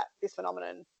recognize that this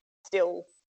phenomenon still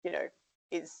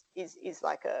is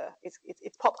like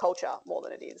it's pop culture more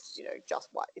than it is just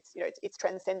what it's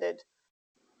transcended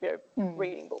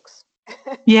reading books.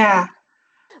 Yeah.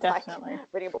 Definitely. Like,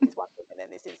 reading a book is one thing, and then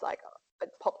this is like a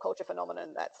pop culture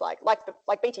phenomenon that's like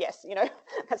BTS,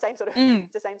 that same sort of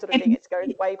it's the same sort of thing. It goes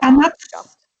way past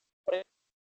just what it is.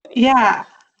 Yeah.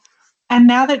 And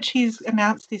now that she's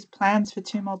announced these plans for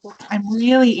 2 more books, I'm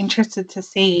really interested to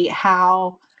see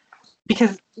how,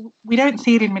 because we don't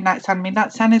see it in Midnight Sun.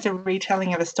 Midnight Sun is a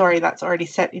retelling of a story that's already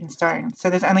set in stone. So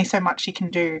there's only so much she can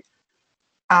do.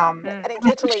 And it's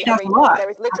literally there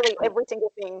is literally every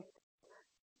single thing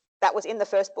that was in the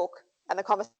first book, and the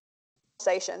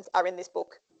conversations are in this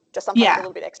book, just sometimes a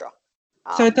little bit extra.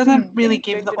 So it doesn't really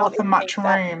give the author much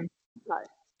room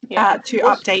to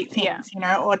update things,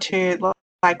 or to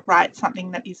like write something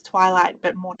that is Twilight,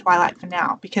 but more Twilight for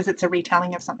now, because it's a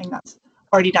retelling of something that's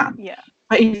already done. Yeah.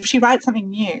 But if she writes something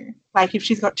new, like if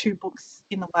she's got 2 books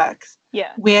in the works,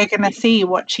 we're going to see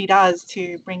what she does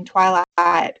to bring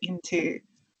Twilight into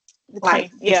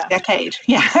this decade.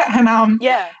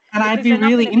 And I'd be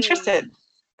really interested.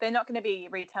 They're not going to be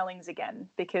retellings again,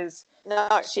 because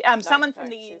someone from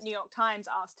the New York Times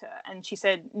asked her, and she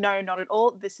said, no, not at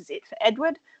all. This is it for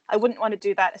Edward. I wouldn't want to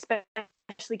do that,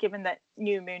 especially given that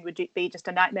New Moon would be just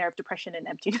a nightmare of depression and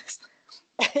emptiness.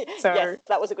 So yes,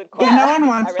 that was a good quote. Yeah, no one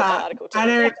wants that.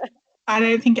 I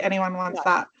don't think anyone wants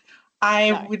that.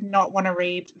 I would not want to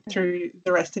read through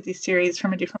the rest of this series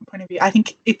from a different point of view. I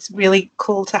think it's really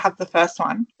cool to have the first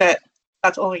one, but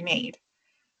that's all we need.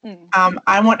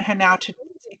 I want her now to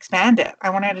expand it. I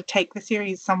want her to take the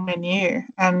series somewhere new,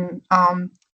 and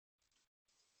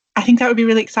I think that would be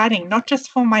really exciting, not just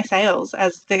for my sales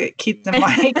as the kids and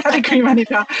my category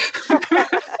manager,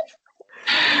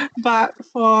 But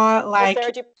for Well, like,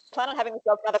 Sarah, do you plan on having this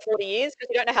job for another 40 years? Because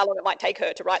you don't know how long it might take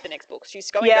her to write the next book. She's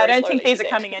going Yeah, I very don't think slowly, these she are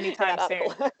said coming in anytime that soon.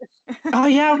 article. oh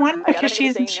yeah, one Okay, I don't because think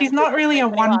we're seeing she's them not till really a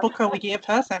 2021. one book a year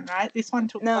person, right? This one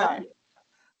took No.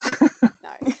 5 years.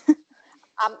 No.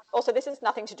 Also, this is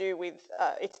nothing to do with,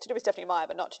 it's to do with Stephanie Meyer,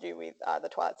 but not to do with the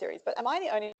Twilight series. But am I the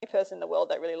only person in the world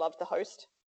that really loved The Host?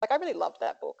 Like, I really loved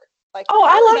that book. Like, Oh,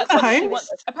 I Apparently love that's The what she Host.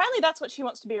 wants. Apparently, that's what she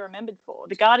wants to be remembered for.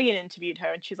 The Guardian interviewed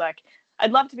her, and she's like,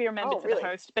 "I'd love to be remembered for really? The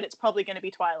Host, but it's probably going to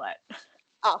be Twilight."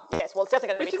 Oh, yes. Well, it's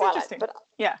definitely going to Which be is Twilight. interesting. But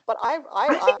Yeah. But I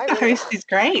think The really, Host is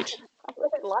great. I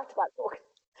really liked that book.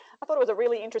 I thought it was a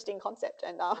really interesting concept,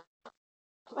 and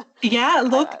Yeah,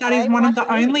 look, that is even one of liked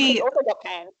the movie, which only. also got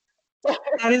panned.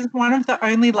 That is one of the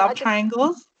only But I love just-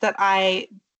 triangles that I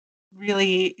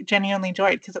really genuinely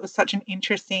enjoyed because it was such an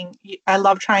interesting. I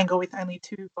love triangle with only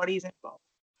 2 bodies involved.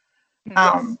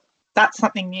 Yes. That's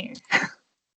something new.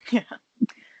 Yeah.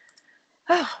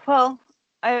 Well,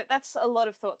 that's a lot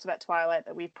of thoughts about Twilight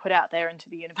that we've put out there into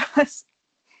the universe.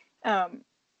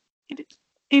 It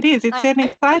is. It's an I'm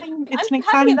exciting.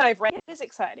 happy that I've read it. It is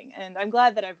exciting, and I'm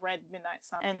glad that I've read Midnight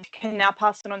Sun and can now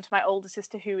pass it on to my older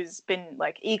sister, who has been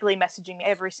like eagerly messaging me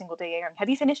every single day. Have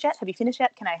you finished yet? Have you finished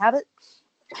yet? Can I have it?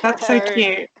 That's so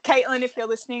cute. Caitlin, if you're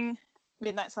listening,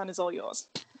 Midnight Sun is all yours.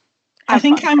 I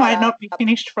think fun. I might not be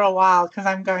finished for a while because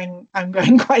I'm going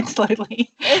quite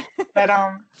slowly. But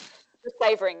You're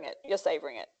savouring it. You're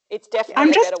savouring it. It's definitely I'm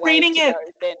a just better way reading to it go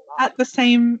than at the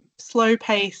same slow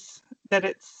pace that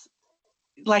it's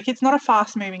like it's not a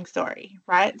fast moving story,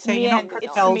 right? So you're not Meander- it's a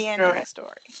propelled through meandering it.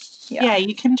 story. Yeah,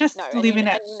 you can just no, and live you, in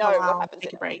it and you for know a what while and happens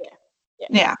take a in it. break.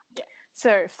 Yeah. Yeah.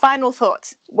 So, final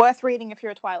thoughts. Worth reading if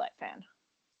you're a Twilight fan.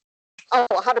 Oh,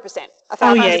 100%.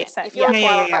 Oh, yeah. 100%. If you're Yeah, a yeah,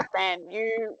 Twilight yeah. fan,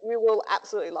 you will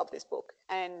absolutely love this book.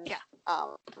 And Yeah.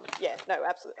 no,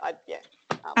 absolutely. And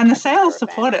the I think if you're sales a fan,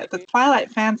 support it. if The you Twilight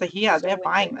fans are here. still They're enjoy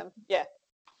buying them. Yeah.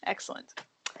 Excellent.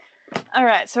 All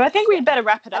right, so I think we'd better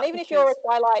wrap it up. And even if you're a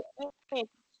Twilight,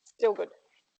 still good.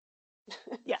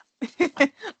 Yeah.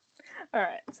 All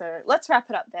right, so let's wrap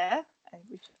it up there.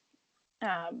 We've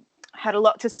had a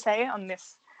lot to say on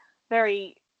this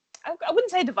very, I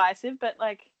wouldn't say divisive, but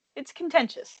like it's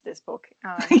contentious, this book.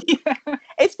 Yeah.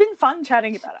 It's been fun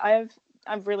chatting about it.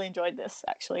 I've really enjoyed this,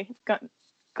 actually.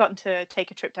 Gotten to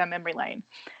take a trip down memory lane.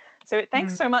 So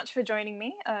thanks so much for joining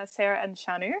me, Sarah and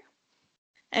Shanu.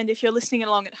 And if you're listening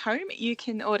along at home, you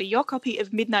can order your copy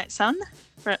of Midnight Sun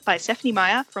by Stephanie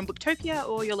Meyer from Booktopia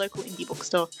or your local indie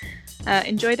bookstore.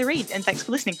 Enjoy the read, and thanks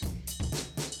for listening.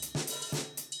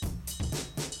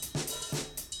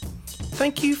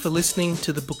 Thank you for listening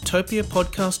to the Booktopia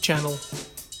podcast channel.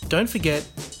 Don't forget,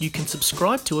 you can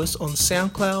subscribe to us on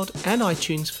SoundCloud and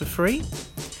iTunes for free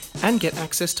and get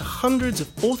access to hundreds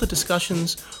of author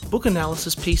discussions, book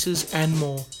analysis pieces, and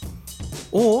more.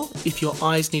 Or, if your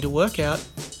eyes need a workout,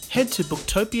 head to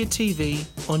Booktopia TV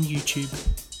on YouTube.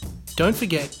 Don't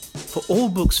forget, for all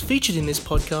books featured in this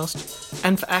podcast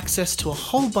and for access to a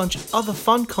whole bunch of other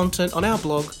fun content on our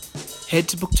blog, head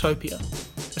to Booktopia,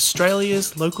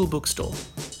 Australia's local bookstore,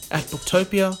 at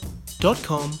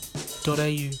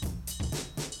booktopia.com.au.